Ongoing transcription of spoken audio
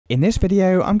In this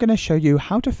video, I'm going to show you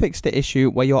how to fix the issue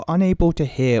where you're unable to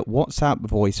hear WhatsApp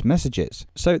voice messages.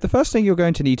 So the first thing you're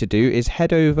going to need to do is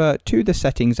head over to the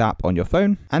settings app on your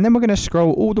phone, and then we're going to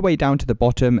scroll all the way down to the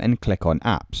bottom and click on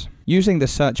apps. Using the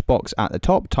search box at the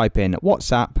top, type in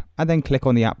WhatsApp and then click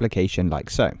on the application like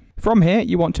so. From here,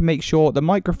 you want to make sure the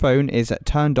microphone is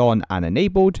turned on and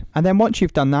enabled, and then once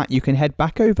you've done that, you can head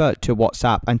back over to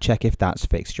WhatsApp and check if that's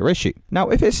fixed your issue. Now,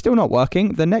 if it's still not working,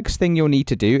 the next thing you'll need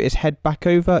to do is head back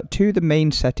over to the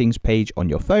main settings page on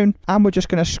your phone, and we're just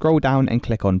going to scroll down and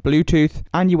click on Bluetooth,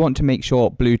 and you want to make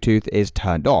sure Bluetooth is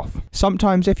turned off.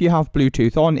 Sometimes if you have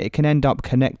Bluetooth on, it can end up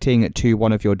connecting to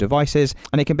one of your devices,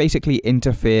 and it can basically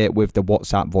interfere with the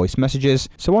WhatsApp voice messages.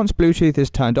 So once Bluetooth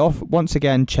is turned off, once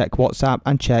again, check WhatsApp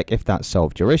and check if that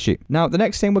solved your issue. Now, the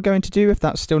next thing we're going to do, if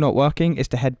that's still not working, is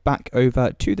to head back over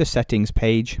to the settings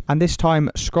page, and this time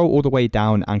scroll all the way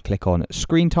down and click on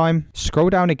screen time. Scroll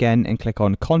down again and click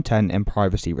on content and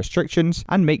privacy restrictions,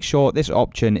 and make sure this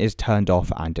option is turned off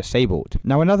and disabled.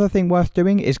 Now, another thing worth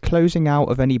doing is closing out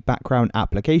of any background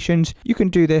applications. You can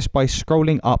do this by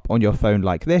scrolling up on your phone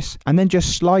like this, and then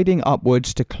just sliding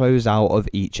upwards to close out of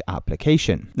each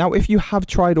application. Now, if you have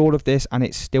tried all of this and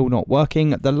it's still not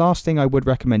working, the last thing I would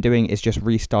recommend doing is just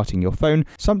restarting your phone.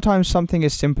 Sometimes something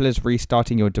as simple as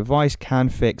restarting your device can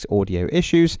fix audio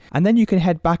issues, and then you can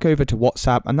head back over to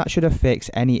WhatsApp, and that should have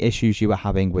fixed any issues you were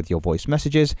having with your voice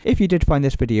messages. If you did find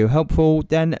this video helpful,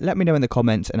 then let me know in the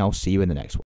comments, and I'll see you in the next one.